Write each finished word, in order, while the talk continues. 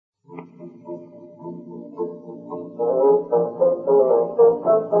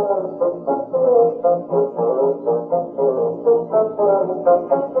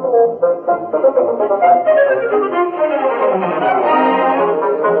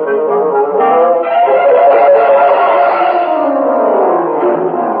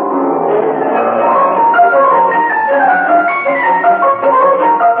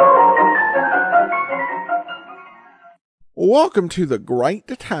welcome to the Great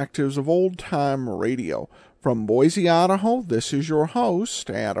Detectives of Old Time Radio. From Boise, Idaho, this is your host,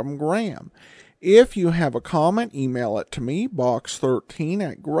 Adam Graham. If you have a comment, email it to me,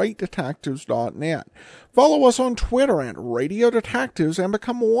 box13@greatdetectives.net. Follow us on Twitter at Radio Detectives and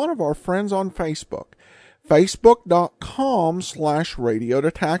become one of our friends on Facebook, facebook.com/Radio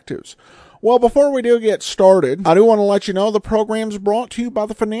Detectives. Well, before we do get started, I do want to let you know the program is brought to you by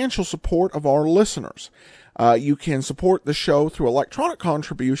the financial support of our listeners. You can support the show through electronic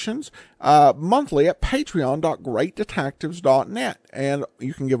contributions monthly at patreon.greatdetectives.net. And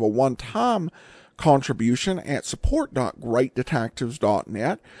you can give a one-time contribution at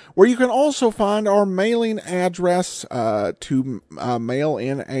support.greatdetectives.net, where you can also find our mailing address to mail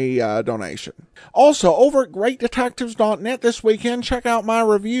in a donation. Also, over at greatdetectives.net this weekend, check out my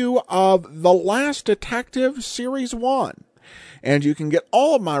review of The Last Detective Series 1. And you can get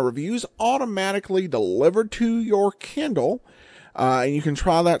all of my reviews automatically delivered to your Kindle. And you can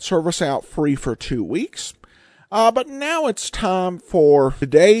try that service out free for 2 weeks. But now it's time for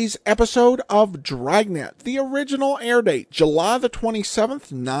today's episode of Dragnet. The original air date, July the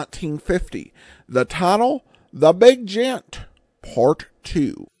 27th, 1950. The title, The Big Gent, Part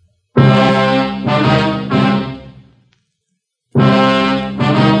 2.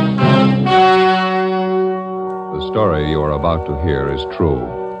 The story you are about to hear is true.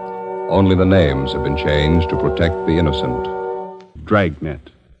 Only the names have been changed to protect the innocent.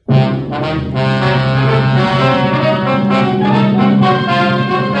 Dragnet.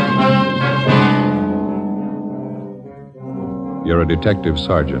 You're a detective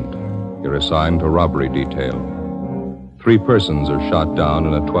sergeant. You're assigned to robbery detail. 3 persons are shot down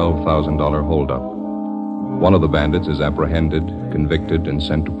in a $12,000 holdup. One of the bandits is apprehended, convicted, and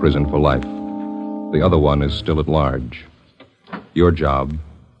sent to prison for life. The other one is still at large. Your job,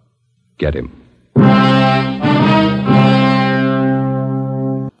 get him.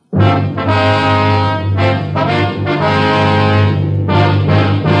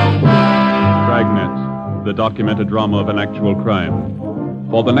 Dragnet, the documented drama of an actual crime.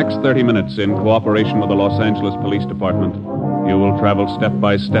 For the next 30 minutes, in cooperation with the Los Angeles Police Department, you will travel step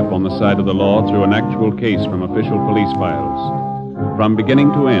by step on the side of the law through an actual case from official police files. From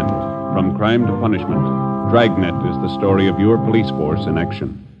beginning to end, from crime to punishment, Dragnet is the story of your police force in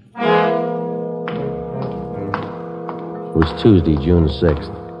action. It was Tuesday, June 6th.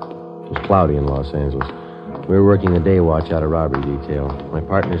 It was cloudy in Los Angeles. We were working the day watch out of robbery detail. My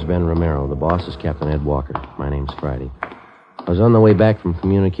partner's Ben Romero. The boss is Captain Ed Walker. My name's Friday. I was on the way back from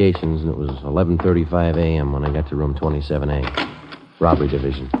communications, and it was 11:35 a.m. when I got to room 27A, robbery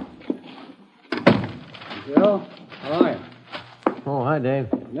division. Joe, how are you? Oh, hi, Dave.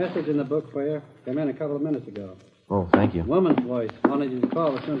 Message in the book for you. Came in a couple of minutes ago. Oh, thank you. Woman's voice. Wanted you to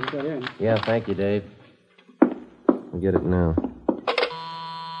call as soon as you got in. Yeah, thank you, Dave. I'll get it now.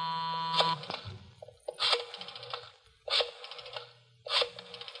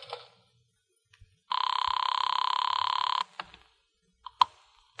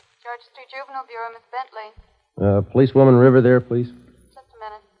 George Street Juvenile Bureau, Miss Bentley. Policewoman River there, please. Just a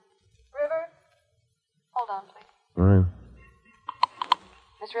minute. River? Hold on, please. All right.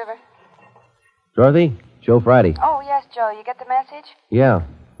 Miss River? Dorothy? Joe Friday. Oh, yes, Joe. You get the message? Yeah.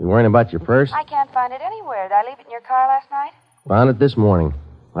 You worrying about your purse? I can't find it anywhere. Did I leave it in your car last night? Found it this morning.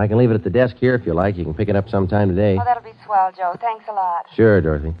 I can leave it at the desk here if you like. You can pick it up sometime today. Oh, that'll be swell, Joe. Thanks a lot. Sure,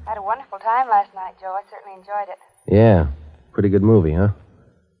 Dorothy. I had a wonderful time last night, Joe. I certainly enjoyed it. Yeah. Pretty good movie, huh?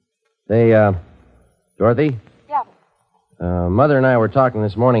 Say, Dorothy? Yeah. Mother and I were talking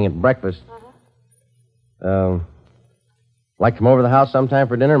this morning at breakfast. Mm-hmm. Like to come over to the house sometime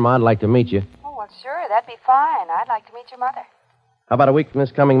for dinner? Ma'd like to meet you. Oh, well, sure. That'd be fine. I'd like to meet your mother. How about a week from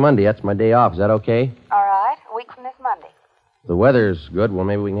this coming Monday? That's my day off. Is that okay? All right. A week from this Monday. If the weather's good, well,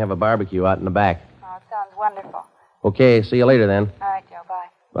 maybe we can have a barbecue out in the back. Oh, it sounds wonderful. Okay, see you later then. All right, Joe.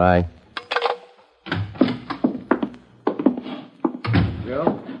 Bye. Bye.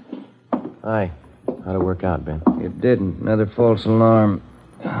 Joe? Hi. How'd it work out, Ben? It didn't. Another false alarm.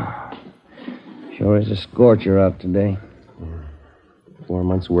 Sure is a scorcher out today. 4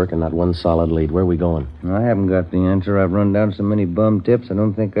 months' work and not one solid lead. Where are we going? I haven't got the answer. I've run down so many bum tips, I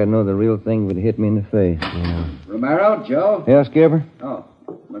don't think I'd know the real thing if it hit me in the face. Yeah. Romero, Joe? Yeah, Skipper? Oh,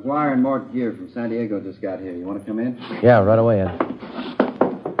 McGuire and Mort Gear from San Diego just got here. You want to come in? Yeah, right away, Ed.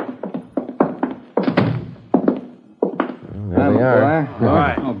 There they are. All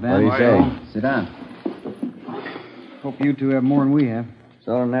right. Oh, Ben. What do you say? Sit down. Hope you two have more than we have. It's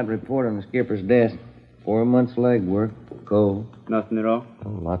all in that report on the skipper's desk. 4 months leg work. Cold. Nothing at all?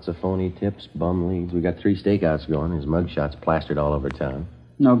 Oh, lots of phony tips, bum leads. We got 3 stakeouts going. His mugshot's plastered all over town.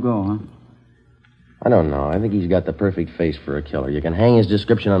 No go, huh? I don't know. I think he's got the perfect face for a killer. You can hang his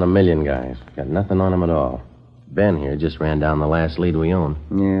description on a million guys. Got nothing on him at all. Ben here just ran down the last lead we owned.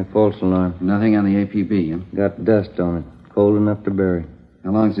 Yeah, false alarm. Nothing on the APB, huh? Got dust on it. Cold enough to bury.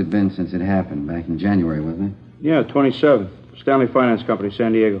 How long's it been since it happened? Back in January, wasn't it? Yeah, 27. Stanley Finance Company,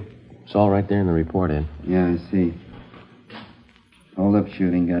 San Diego. It's all right there in the report, Ed. Yeah, I see. Hold-up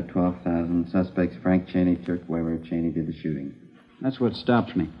shooting, got 12,000. Suspects Frank Cheney, Turk Weber. Cheney did the shooting. That's what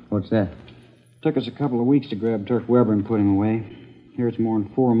stops me. What's that? Took us a couple of weeks to grab Turk Weber and put him away. Here it's more than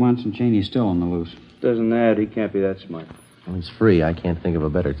 4 months, and Cheney's still on the loose. Doesn't add. He can't be that smart. Well, he's free. I can't think of a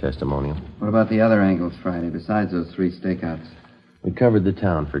better testimonial. What about the other angles Friday, besides those 3 stakeouts? We covered the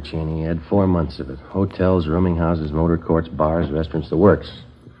town for Cheney. He had 4 months of it. Hotels, rooming houses, motor courts, bars, restaurants, the works.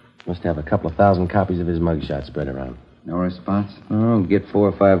 Must have a couple of thousand copies of his mugshot spread around. No response? Oh, get 4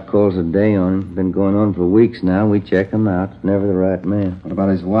 or 5 calls a day on him. Been going on for weeks now. We check him out. Never the right man. What about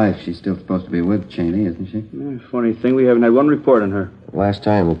his wife? She's still supposed to be with Cheney, isn't she? Funny thing, we haven't had one report on her. Last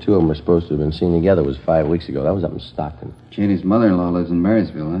time the two of them were supposed to have been seen together was 5 weeks ago. That was up in Stockton. Cheney's mother-in-law lives in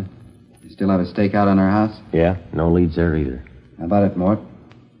Marysville, huh? You still have a stakeout on her house? Yeah, no leads there either. How about it, Mort?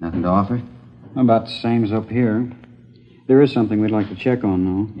 Nothing to offer? About the same as up here. There is something we'd like to check on,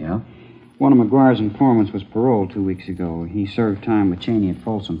 though. Yeah? One of McGuire's informants was paroled 2 weeks ago. He served time with Cheney at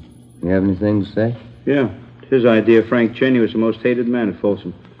Folsom. You have anything to say? Yeah. It's his idea Frank Cheney was the most hated man at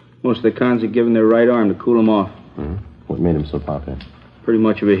Folsom. Most of the cons had given their right arm to cool him off. What made him so popular? Pretty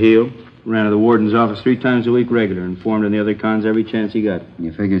much of a heel. Ran to the warden's office 3 times a week regular, informed on the other cons every chance he got.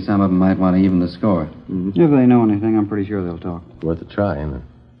 You figure some of them might want to even the score. If they know anything, I'm pretty sure they'll talk. Worth a try, isn't it?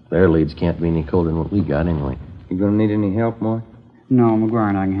 Their leads can't be any colder than what we got anyway. You gonna need any help, Mort? No, McGuire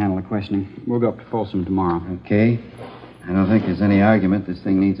and I can handle the questioning. We'll go up to Folsom tomorrow. Okay. I don't think there's any argument. This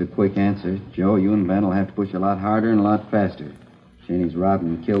thing needs a quick answer. Joe, you and Ben will have to push a lot harder and a lot faster. Cheney's robbed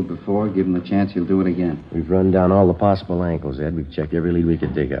and killed before. Give him the chance, he'll do it again. We've run down all the possible angles, Ed. We've checked every lead we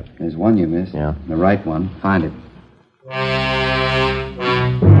could dig up. There's one you missed. Yeah? The right one. Find it.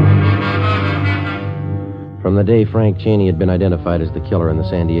 From the day Frank Cheney had been identified as the killer in the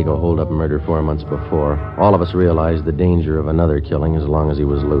San Diego hold-up murder 4 months before, all of us realized the danger of another killing as long as he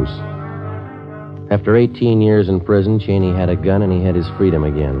was loose. After 18 years in prison, Cheney had a gun and he had his freedom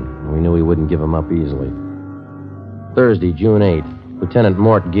again. We knew he wouldn't give him up easily. Thursday, June 8th, Lieutenant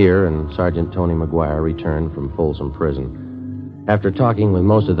Mort Gear and Sergeant Tony McGuire returned from Folsom Prison. After talking with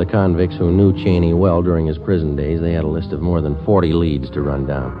most of the convicts who knew Cheney well during his prison days, they had a list of more than 40 leads to run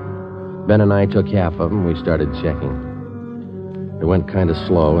down. Ben and I took half of them. We started checking. It went kind of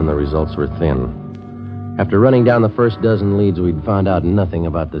slow, and the results were thin. After running down the first dozen leads, we'd found out nothing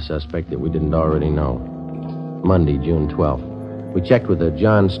about the suspect that we didn't already know. Monday, June 12th. We checked with a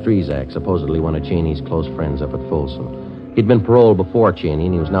John Strezak, supposedly one of Cheney's close friends up at Folsom. He'd been paroled before Cheney,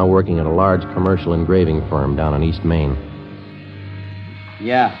 and he was now working at a large commercial engraving firm down on East Main.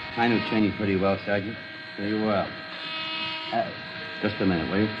 Yeah, I knew Cheney pretty well, Sergeant. Pretty well. Just a minute,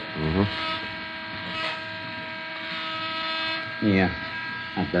 will you? Yeah,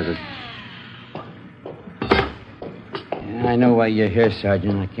 that does it. Yeah, I know why you're here,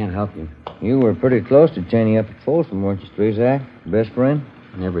 Sergeant. I can't help you. You were pretty close to Cheney up at Folsom, weren't you, Strezak? Best friend?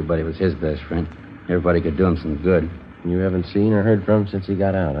 Everybody was his best friend. Everybody could do him some good. You haven't seen or heard from him since he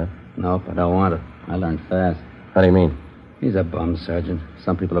got out, huh? Nope, I don't want to. I learned fast. How do you mean? He's a bum, Sergeant.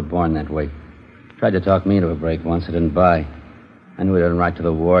 Some people are born that way. Tried to talk me into a break once. I didn't buy. I knew he didn't write to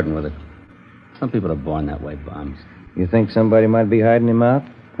the warden with it. Some people are born that way, bums. You think somebody might be hiding him out?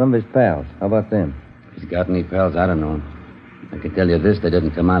 Some of his pals. How about them? If he's got any pals, I don't know him. I can tell you this, they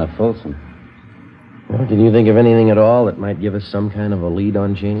didn't come out of Folsom. Well, can you think of anything at all that might give us some kind of a lead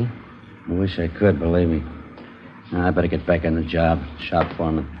on Cheney? I wish I could, believe me. Now, I better get back on the job. Shop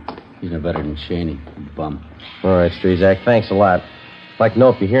foreman. He's no better than Cheney. Bum. All right, Strezak, thanks a lot. I'd like to know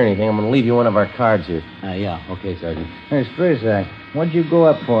if you hear anything. I'm going to leave you one of our cards here. Yeah, okay, Sergeant. Hey, Strezak, what'd you go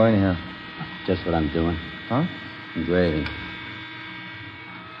up for, anyhow? Just what I'm doing. Huh? Engraving.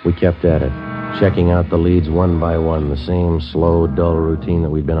 We kept at it, checking out the leads one by one, the same slow, dull routine that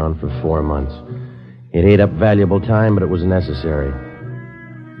we'd been on for 4 months. It ate up valuable time, but it was necessary.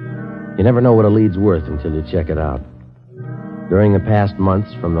 You never know what a lead's worth until you check it out. During the past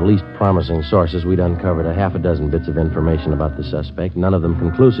months, from the least promising sources, we'd uncovered a half a dozen bits of information about the suspect, none of them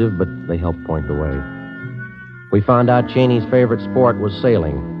conclusive, but they helped point the way. We found out Cheney's favorite sport was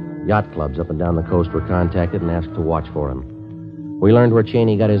sailing. Yacht clubs up and down the coast were contacted and asked to watch for him. We learned where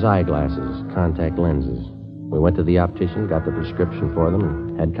Cheney got his eyeglasses, contact lenses. We went to the optician, got the prescription for them,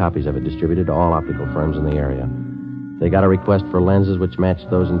 and had copies of it distributed to all optical firms in the area. They got a request for lenses which matched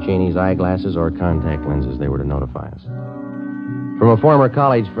those in Cheney's eyeglasses or contact lenses. They were to notify us. From a former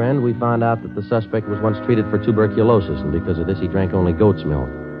college friend, we found out that the suspect was once treated for tuberculosis, and because of this, he drank only goat's milk.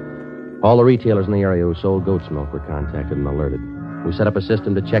 All the retailers in the area who sold goat's milk were contacted and alerted. We set up a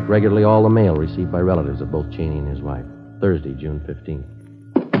system to check regularly all the mail received by relatives of both Cheney and his wife. Thursday, June 15th.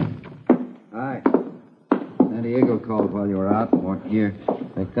 Hi. San Diego called while you were out. What year?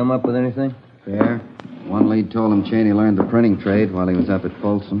 They come up with anything? Fair. One lead told him Cheney learned the printing trade while he was up at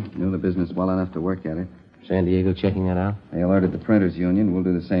Folsom. Knew the business well enough to work at it. San Diego checking that out? They alerted the Printers Union. We'll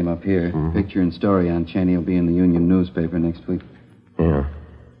do the same up here. Picture and story on Cheney will be in the Union newspaper next week. Yeah.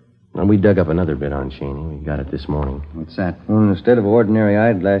 Well, we dug up another bit on Cheney. We got it this morning. What's that? Well, instead of ordinary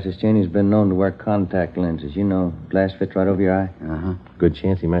eyeglasses, Cheney's been known to wear contact lenses. You know, glass fits right over your eye. Uh-huh. Good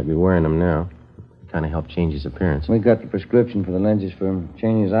chance he might be wearing them now. Kind of helped change his appearance. We got the prescription for the lenses from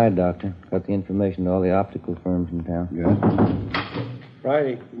Cheney's eye doctor. Got the information to all the optical firms in town. Good.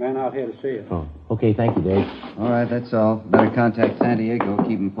 Friday, man out here to see you. Oh, okay, thank you, Dave. All right, that's all. Better contact San Diego.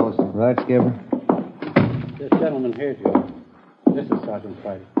 Keep him posted. Right, Skipper? This gentleman here, Joe. This is Sergeant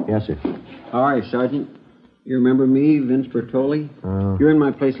Friday. Yes, sir. How are you, Sergeant? You remember me, Vince Bertoli? You were in my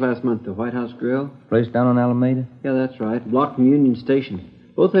place last month, the White House Grill. Place down on Alameda? Yeah, that's right. Block from Union Station.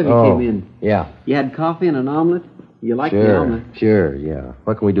 Both of you came in. Yeah. You had coffee and an omelet? You liked the Sure, omelet. sure, yeah.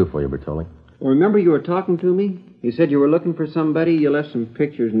 What can we do for you, Bertoli? Well, remember you were talking to me? You said you were looking for somebody. You left some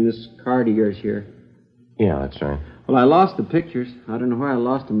pictures in this card of yours here. Yeah, that's right. Well, I lost the pictures. I don't know where I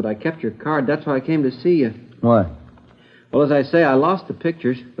lost them, but I kept your card. That's why I came to see you. What? Well, as I say, I lost the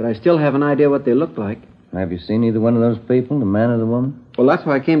pictures, but I still have an idea what they look like. Have you seen either one of those people, the man or the woman? Well, that's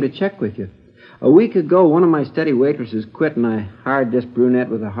why I came to check with you. A week ago, one of my steady waitresses quit, and I hired this brunette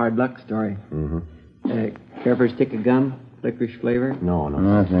with a hard luck story. Care for a stick of gum? Licorice flavor? No.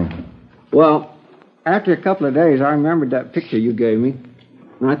 Nothing. Well, after a couple of days, I remembered that picture you gave me,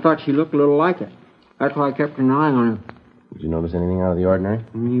 and I thought she looked a little like it. That's why I kept an eye on her. Did you notice anything out of the ordinary?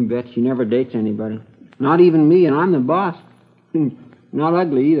 You bet she never dates anybody. Not even me, and I'm the boss. Not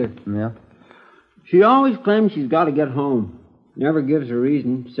ugly either. Yeah? She always claims she's got to get home. Never gives a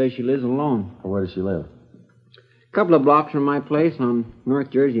reason. Says she lives alone. Where does she live? A couple of blocks from my place on North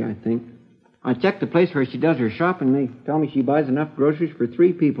Jersey, I think. I checked the place where she does her shopping. They tell me she buys enough groceries for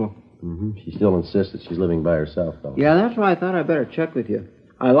 3 people. She still insists that she's living by herself, though. Yeah, that's why I thought I'd better check with you.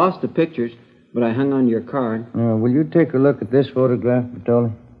 I lost the pictures, but I hung on to your card. Will you take a look at this photograph,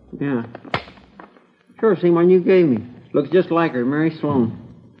 Bertoli? Yeah. Sure, same one you gave me. Looks just like her, Mary Sloan.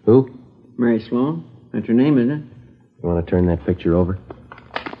 Who? Mary Sloan. That's her name, isn't it? You want to turn that picture over?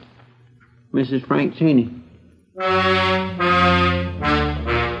 Mrs. Frank Cheney.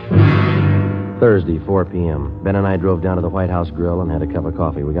 Thursday, 4 p.m. Ben and I drove down to the White House Grill and had a cup of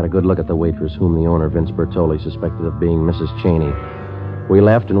coffee. We got a good look at the waitress whom the owner, Vince Bertoli, suspected of being Mrs. Cheney. We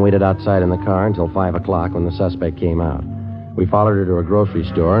left and waited outside in the car until 5 o'clock when the suspect came out. We followed her to a grocery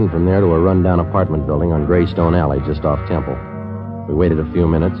store and from there to a rundown apartment building on Greystone Alley just off Temple. We waited a few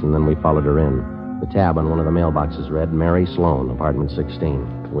minutes and then we followed her in. The tab on one of the mailboxes read, Mary Sloan, apartment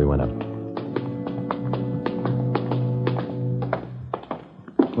 16. We went up.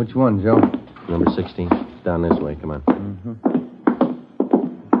 Which one, Joe? Number 16. Down this way. Come on.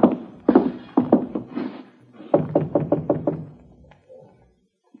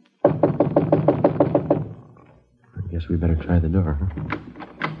 I guess we better try the door, huh?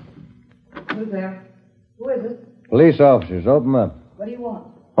 Who's there? Who is it? Police officers, open up. What do you want?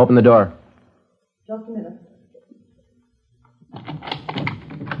 Open the door. Just a minute.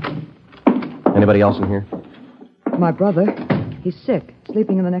 Anybody else in here? My brother. He's sick,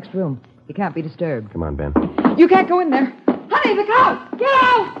 sleeping in the next room. He can't be disturbed. Come on, Ben. You can't go in there. Honey, the cops! Get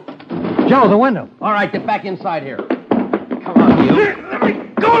out! Joe, the window. All right, get back inside here. Come on, you. Let me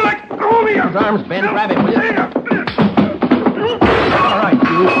go! Let go of me! His arms, Ben. Grab him, will you? All right,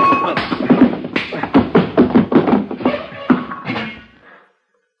 you.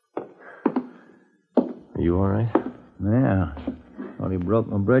 Are you all right? Yeah. Thought he broke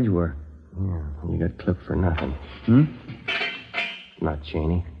my bridge work. Yeah, you got clipped for nothing. Not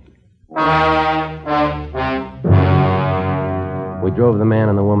Cheney. We drove the man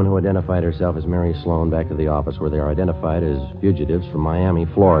and the woman who identified herself as Mary Sloan back to the office where they are identified as fugitives from Miami,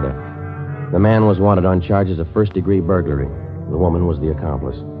 Florida. The man was wanted on charges of first-degree burglary. The woman was the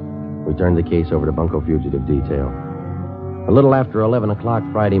accomplice. We turned the case over to Bunko Fugitive Detail. A little after 11 o'clock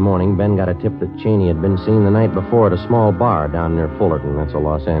Friday morning, Ben got a tip that Cheney had been seen the night before at a small bar down near Fullerton. That's a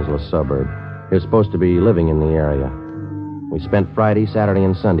Los Angeles suburb. He was supposed to be living in the area. We spent Friday, Saturday,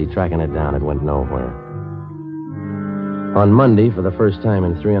 and Sunday tracking it down. It went nowhere. On Monday, for the first time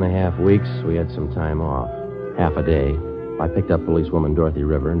in 3.5 weeks, we had some time off. Half a day. I picked up policewoman Dorothy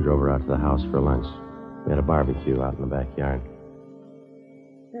River and drove her out to the house for lunch. We had a barbecue out in the backyard.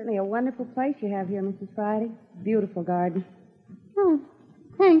 Certainly a wonderful place you have here, Mrs. Friday. Beautiful garden. Oh,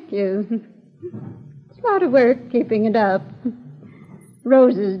 thank you. It's a lot of work keeping it up.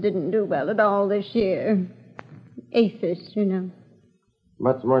 Roses didn't do well at all this year. Aphis, you know.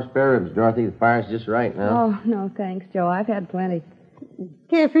 About some more spare ribs, Dorothy. The fire's just right now. Oh, no, thanks, Joe. I've had plenty.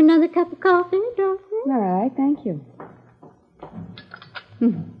 Care for another cup of coffee, Dorothy? All right, thank you.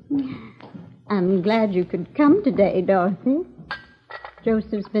 I'm glad you could come today, Dorothy.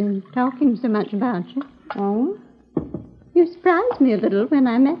 Joseph's been talking so much about you. Oh? You surprised me a little when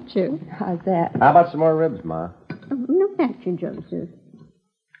I met you. How's that? How about some more ribs, Ma? Oh, no, thank you, Joseph.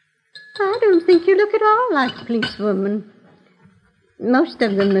 I don't think you look at all like a policewoman. Most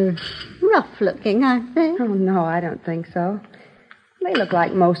of them are rough-looking, aren't they? Oh, no, I don't think so. They look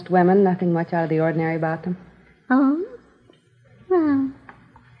like most women, nothing much out of the ordinary about them. Oh? Well,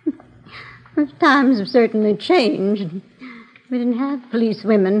 those times have certainly changed. We didn't have police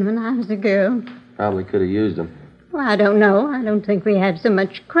women when I was a girl. Probably could have used them. Well, I don't know. I don't think we had so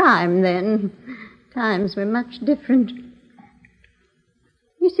much crime then. Times were much different.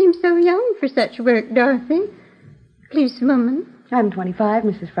 You seem so young for such work, Dorothy. Policewoman. I'm 25,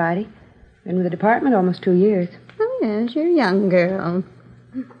 Mrs. Friday. Been with the department almost 2 years. Oh, yes, you're a young girl.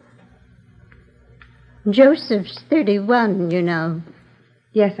 Joseph's 31, you know.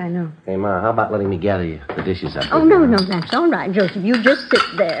 Yes, I know. Hey, Ma, how about letting me gather you the dishes up? Oh, no, that's all right, Joseph. You just sit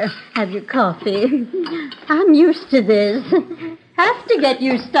there. Have your coffee. I'm used to this. Have to get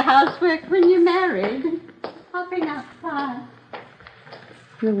used to housework when you're married. I'll bring out pie.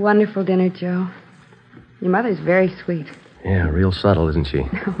 It's a wonderful dinner, Joe. Your mother's very sweet. Yeah, real subtle, isn't she?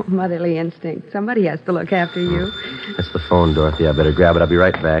 Oh, motherly instinct. Somebody has to look after you. That's the phone, Dorothy. I better grab it. I'll be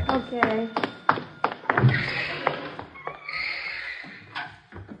right back. Okay.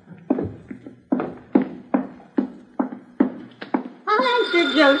 I'll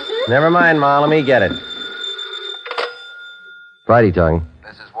answer, Joseph. Never mind, Ma. Let me get it. Friday talking.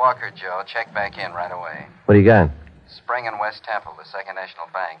 This is Walker, Joe. Check back in right away. What do you got? Spring and West Temple, the Second National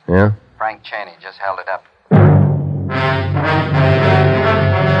Bank. Yeah? Frank Cheney just held it up.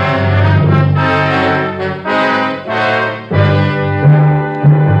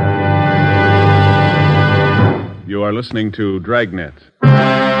 You are listening to Dragnet.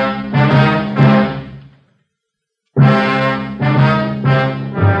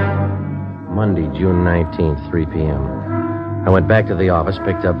 Monday, June 19th, 3 p.m. I went back to the office,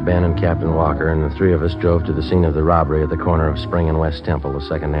 picked up Ben and Captain Walker, and the three of us drove to the scene of the robbery at the corner of Spring and West Temple, the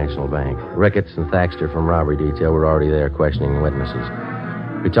Second National Bank. Ricketts and Thaxter from robbery detail were already there questioning witnesses.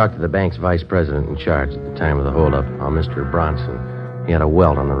 We talked to the bank's vice president in charge at the time of the holdup, Mr. Bronson. He had a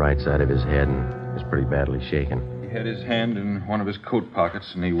welt on the right side of his head and was pretty badly shaken. He had his hand in one of his coat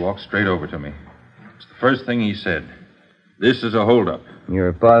pockets, and he walked straight over to me. It's the first thing he said. This is a holdup.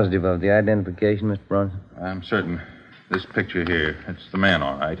 You're positive of the identification, Mr. Bronson? I'm certain. This picture here, it's the man,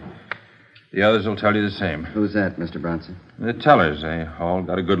 all right. The others will tell you the same. Who's that, Mr. Bronson? The tellers, they all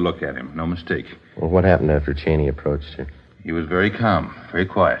got a good look at him. No mistake. Well, what happened after Cheney approached you? He was very calm, very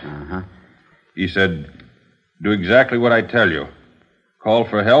quiet. Uh-huh. He said, do exactly what I tell you. Call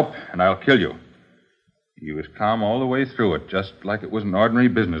for help, and I'll kill you. He was calm all the way through it, just like it was an ordinary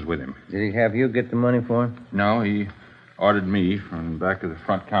business with him. Did he have you get the money for him? No, he ordered me from back of the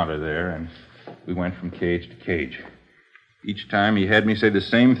front counter there, and we went from cage to cage. Each time he had me say the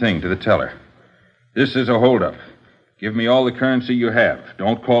same thing to the teller. This is a holdup. Give me all the currency you have.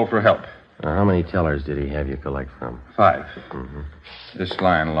 Don't call for help. Now, how many tellers did he have you collect from? 5. Mm-hmm. This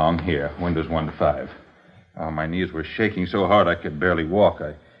line along here, windows 1 to 5. My knees were shaking so hard I could barely walk.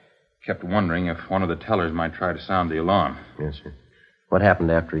 I kept wondering if one of the tellers might try to sound the alarm. Yes, sir. What happened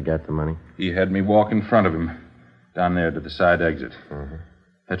after he got the money? He had me walk in front of him, down there to the side exit. Mm-hmm.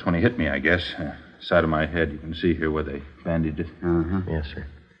 That's when he hit me, I guess. Side of my head, you can see here where they bandaged it. Uh-huh. Yes, sir.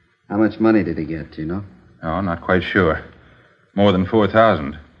 How much money did he get, do you know? Oh, not quite sure. More than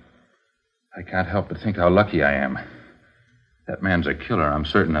 4,000. I can't help but think how lucky I am. That man's a killer, I'm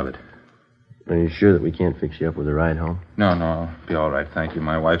certain of it. Are you sure that we can't fix you up with a ride home? No, I'll be all right, thank you.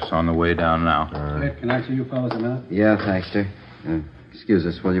 My wife's on the way down now. Hey, can I see you fellas a minute? Yeah, Thaxter. Excuse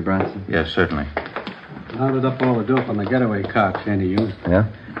us, will you, Bronson? Yes, certainly. Rounded up all the dope on the getaway car Cheney used. Yeah?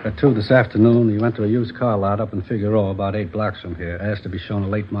 At 2 this afternoon, he went to a used car lot up in Figueroa, about 8 blocks from here. Asked to be shown a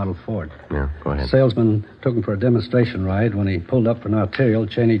late model Ford. Yeah, go ahead. Salesman took him for a demonstration ride. When he pulled up for an arterial,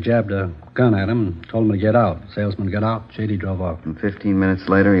 Cheney jabbed a gun at him and told him to get out. Salesman got out. Cheney drove off. And 15 minutes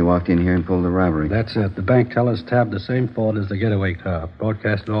later, he walked in here and pulled the robbery. That's it. The bank tellers tabbed the same Ford as the getaway car.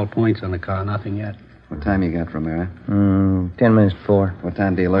 Broadcasted all points on the car. Nothing yet. What time you got, Romero? 10 minutes to 4. What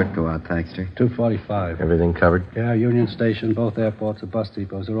time did the alert go out, Thaxter? 2:45. Everything covered? Yeah, Union Station, both airports, the bus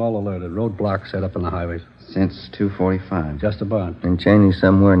depots, they're all alerted. Roadblocks set up on the highways. Since 2:45. Just about. And Cheney's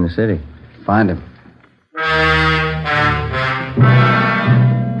somewhere in the city. Find him.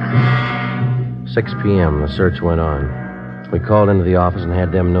 6 p.m., the search went on. We called into the office and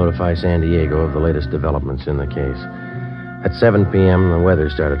had them notify San Diego of the latest developments in the case. At 7 p.m., the weather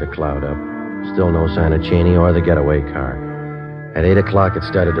started to cloud up. Still no sign of Cheney or the getaway car. At 8 o'clock, it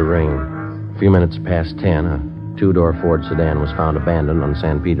started to rain. A few minutes past 10, a two-door Ford sedan was found abandoned on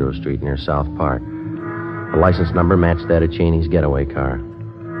San Pedro Street near South Park. The license number matched that of Cheney's getaway car.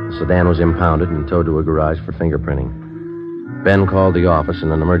 The sedan was impounded and towed to a garage for fingerprinting. Ben called the office,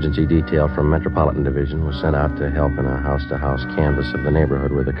 and an emergency detail from Metropolitan Division was sent out to help in a house-to-house canvass of the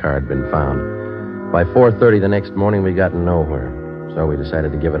neighborhood where the car had been found. By 4:30 the next morning, we got nowhere, so we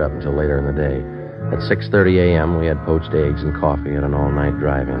decided to give it up until later in the day. At 6:30 a.m., we had poached eggs and coffee at an all-night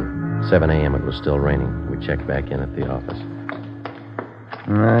drive-in. 7 a.m., it was still raining. We checked back in at the office.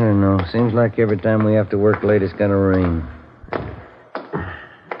 I don't know. Seems like every time we have to work late, it's gonna rain.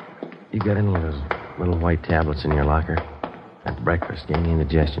 You got any of those little white tablets in your locker? At breakfast, gave me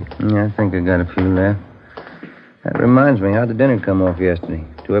indigestion. Yeah, I think I got a few left. That reminds me, how'd the dinner come off yesterday?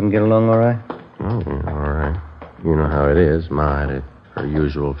 Two of them get along all right? Oh, yeah, all right. You know how it is. Ma had her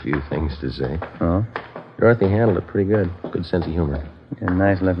usual few things to say. Oh? Dorothy handled it pretty good. Good sense of humor. Yeah,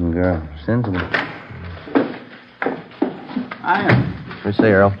 nice-looking girl. Sensible. Hiya. What do you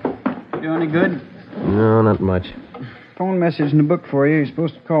say, Earl? Do any good? No, not much. Phone message in the book for you. You're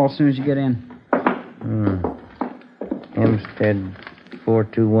supposed to call as soon as you get in. Hempstead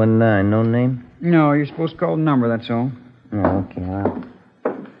 4219. No name? No, you're supposed to call the number, that's all. Oh, okay. Well.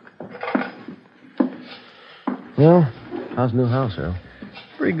 Well, how's the new house, Earl?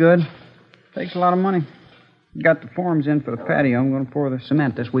 Pretty good. Takes a lot of money. Got the forms in for the patio. I'm going to pour the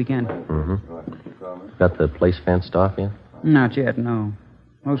cement this weekend. Mm-hmm. Got the place fenced off yet? Not yet, no.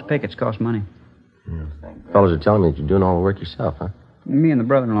 Most pickets cost money. Yeah. Fellas are telling me that you're doing all the work yourself, huh? Me and the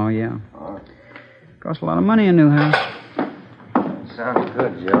brother-in-law, yeah. Costs a lot of money a new house. Sounds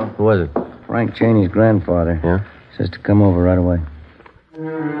good, Joe. Who was it? Frank Cheney's grandfather. Yeah? Says to come over right away.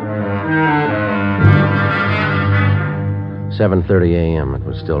 7:30 a.m. It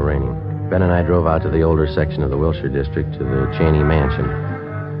was still raining. Ben and I drove out to the older section of the Wilshire district to the Cheney mansion.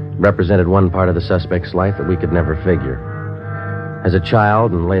 It represented one part of the suspect's life that we could never figure. As a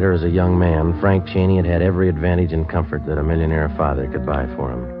child and later as a young man, Frank Cheney had had every advantage and comfort that a millionaire father could buy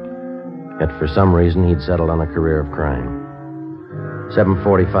for him. Yet for some reason, he'd settled on a career of crime.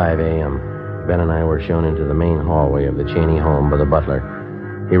 7:45 a.m. Ben and I were shown into the main hallway of the Cheney home by the butler.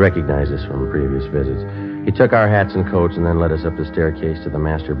 He recognized us from previous visits. He took our hats and coats and then led us up the staircase to the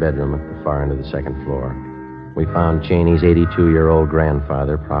master bedroom at the far end of the second floor. We found Cheney's 82-year-old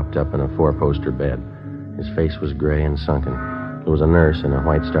grandfather propped up in a four-poster bed. His face was gray and sunken. There was a nurse in a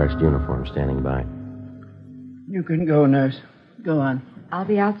white starched uniform standing by. You can go, nurse. Go on. I'll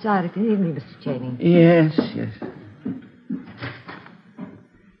be outside if you need me, Mr. Cheney. Yes, yes.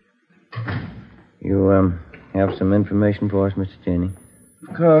 You, have some information for us, Mr. Cheney?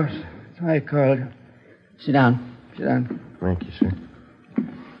 Of course. That's why I called. Sit down. Sit down. Thank you, sir.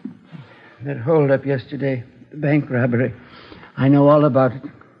 That hold-up yesterday, the bank robbery. I know all about it.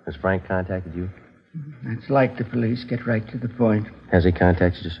 Has Frank contacted you? It's like the police. Get right to the point. Has he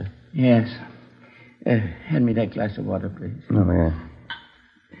contacted you, sir? Yes. Hand me that glass of water, please. Oh, yeah.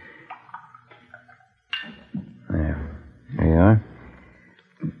 There you are.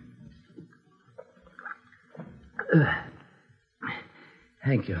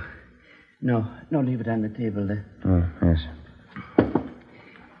 Thank you. No, leave it on the table there. Oh, yes.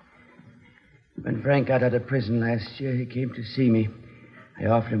 When Frank got out of prison last year, he came to see me. I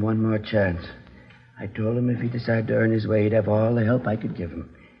offered him one more chance. I told him if he decided to earn his way, he'd have all the help I could give him.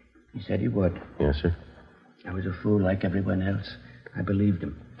 He said he would. Yes, sir. I was a fool like everyone else. I believed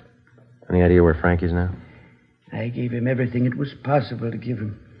him. Any idea where Frank is now? I gave him everything it was possible to give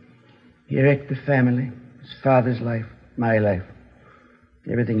him. He wrecked the family, his father's life, my life.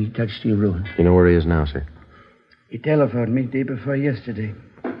 Everything he touched, he ruined. You know where he is now, sir? He telephoned me day before yesterday.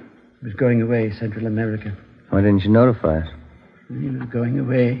 He was going away, Central America. Why didn't you notify us? He was going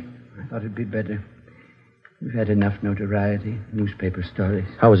away. I thought it'd be better. We've had enough notoriety, newspaper stories.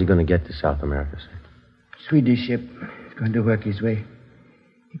 How was he going to get to South America, sir? Swedish ship. He's going to work his way.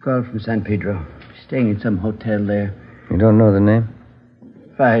 He called from San Pedro. Staying in some hotel there. You don't know the name?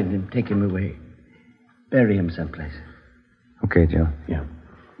 Find him, take him away. Bury him someplace. Okay, Joe. Yeah.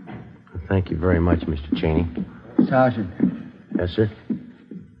 Well, thank you very much, Mr. Cheney. Sergeant. Yes, sir?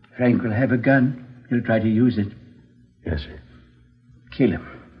 Frank will have a gun He'll try to use it. Yes, sir. Kill him.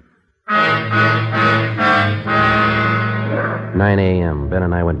 9 a.m. Ben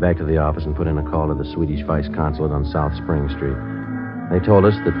and I went back to the office and put in a call to the Swedish Vice Consulate on South Spring Street. They told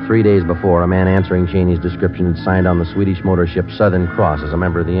us that 3 days before, a man answering Cheney's description had signed on the Swedish motor ship Southern Cross as a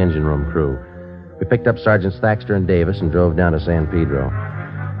member of the engine room crew. We picked up Sergeants Thaxter and Davis and drove down to San Pedro.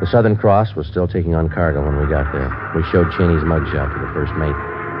 The Southern Cross was still taking on cargo when we got there. We showed Cheney's mugshot to the first mate.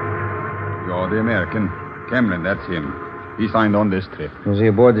 You're the American. Cameron, that's him. He signed on this trip. Is he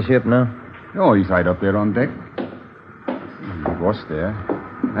aboard the ship now? Oh, he's right up there on deck. He was there.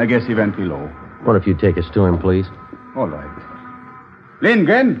 I guess he went below. What if you take us to him, please? All right.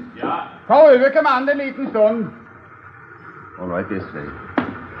 Lindgren! Ja? Ta över kommand en liten stund. All right, this way.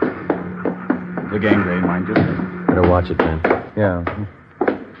 The gangway, mind you. Better watch it, Ben. Yeah.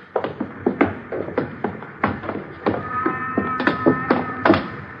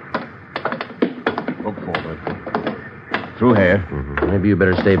 Look forward. Through here. Mm-hmm. Maybe you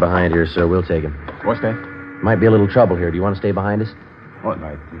better stay behind here, sir. We'll take him. What's that? Might be a little trouble here. Do you want to stay behind us? All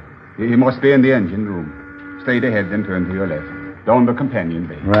right. He must be in the engine room. Straight ahead, then turn to your left. Down the companion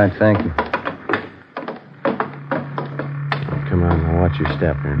bay. Right, thank you. Oh, come on, now watch your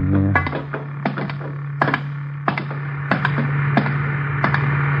step here. Yeah.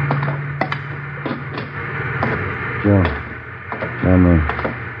 Joe. I'm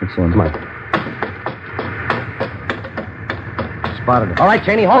What's on? Come on. Spotted it. All right,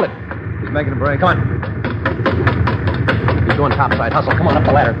 Cheney, hold it. He's making a break. Come on. He's going topside. Hustle. Come on, up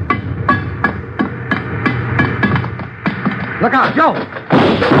the ladder. Look out, Joe!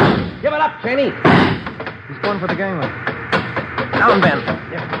 Give it up, Cheney. He's going for the gangway. Down, Ben.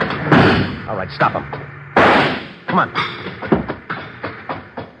 Yeah. All right, stop him. Come on.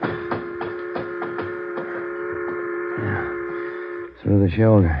 Yeah. Through the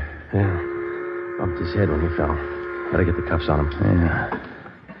shoulder. Yeah. Bumped his head when he fell. Better get the cuffs on him. Yeah.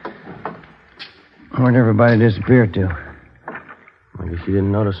 Where'd everybody disappear to? I guess you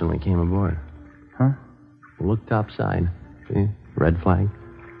didn't notice when we came aboard. Huh? Look topside. See? Red flag.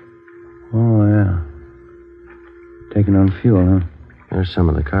 Oh, yeah. Taking on fuel, huh? There's some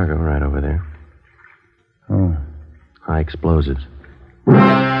of the cargo right over there. Oh. High explosives. The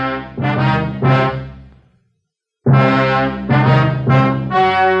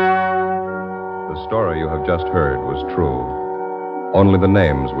story you have just heard was true. Only the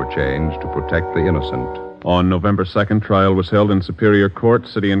names were changed to protect the innocent. On November 2nd, trial was held in Superior Court,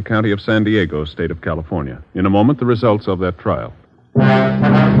 City and County of San Diego, State of California. In a moment, the results of that trial.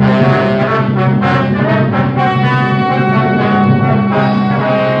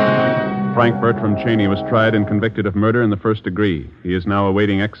 Frank Bertram Cheney was tried and convicted of murder in the first degree. He is now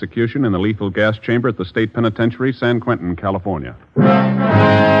awaiting execution in the lethal gas chamber at the State Penitentiary, San Quentin, California.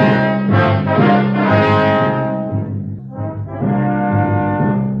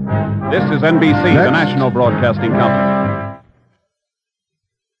 This is NBC, the national broadcasting company.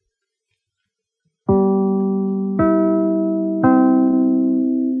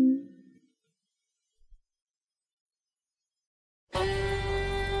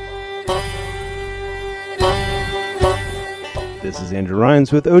 This is Andrew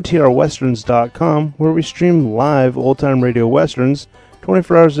Rhines with OTRWesterns.com, where we stream live old-time radio westerns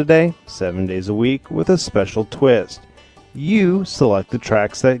 24 hours a day, 7 days a week, with a special twist. You select the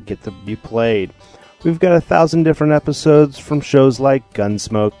tracks that get to be played. We've got 1,000 different episodes from shows like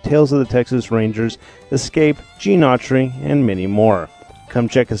Gunsmoke, Tales of the Texas Rangers, Escape, Gene Autry, and many more. Come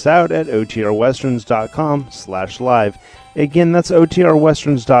check us out at OTRWesterns.com/live. Again, that's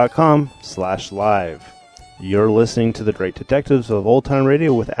OTRWesterns.com/live. You're listening to The Great Detectives of Old Time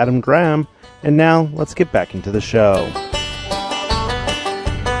Radio with Adam Graham, and now let's get back into the show.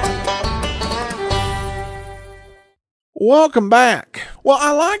 Welcome back. Well,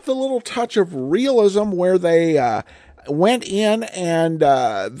 I like the little touch of realism where they went in and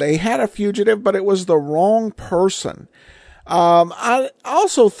they had a fugitive, but it was the wrong person. I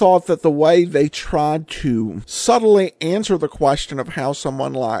also thought that the way they tried to subtly answer the question of how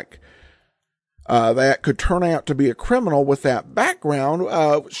someone like that could turn out to be a criminal with that background,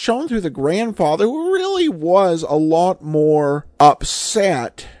 shown through the grandfather, who really was a lot more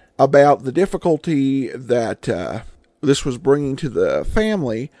upset about the difficulty that this was bringing to the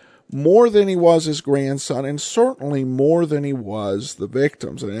family, more than he was his grandson, and certainly more than he was the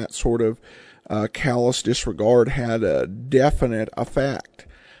victims. And that sort of callous disregard had a definite effect.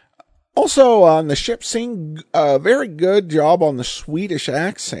 Also, on the ship scene, a very good job on the Swedish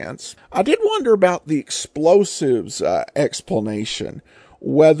accents. I did wonder about the explosives explanation.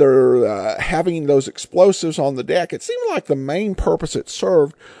 whether having those explosives on the deck, it seemed like the main purpose it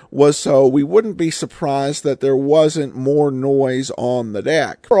served was so we wouldn't be surprised that there wasn't more noise on the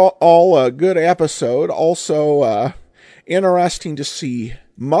deck. All a good episode. Also interesting to see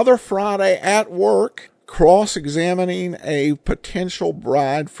Mother Friday at work cross-examining a potential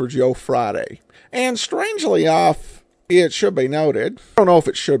bride for Joe Friday. And strangely enough, it should be noted, I don't know if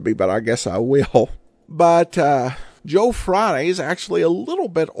it should be, but I guess I will, but Joe Friday is actually a little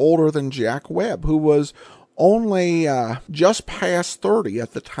bit older than Jack Webb, who was only just past 30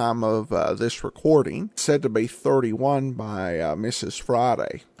 at the time of this recording, said to be 31 by Mrs.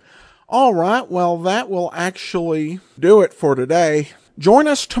 Friday. All right, well, that will actually do it for today. Join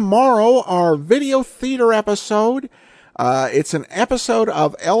us tomorrow, our video theater episode. It's an episode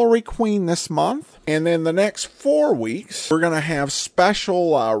of Ellery Queen this month. And then the next 4 weeks, we're going to have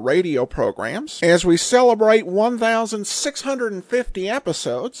special radio programs as we celebrate 1,650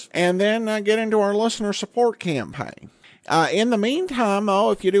 episodes and then get into our listener support campaign. In the meantime,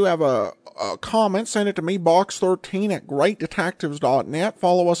 if you do have a comment, send it to me, box13@greatdetectives.net.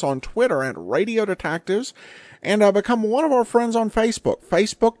 Follow us on Twitter at Radio Detectives. And become one of our friends on Facebook,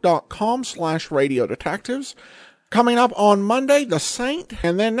 facebook.com/Radio Detectives. Coming up on Monday, The Saint,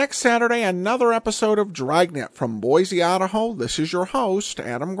 and then next Saturday, another episode of Dragnet from Boise, Idaho. This is your host,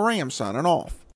 Adam Graham, signing off.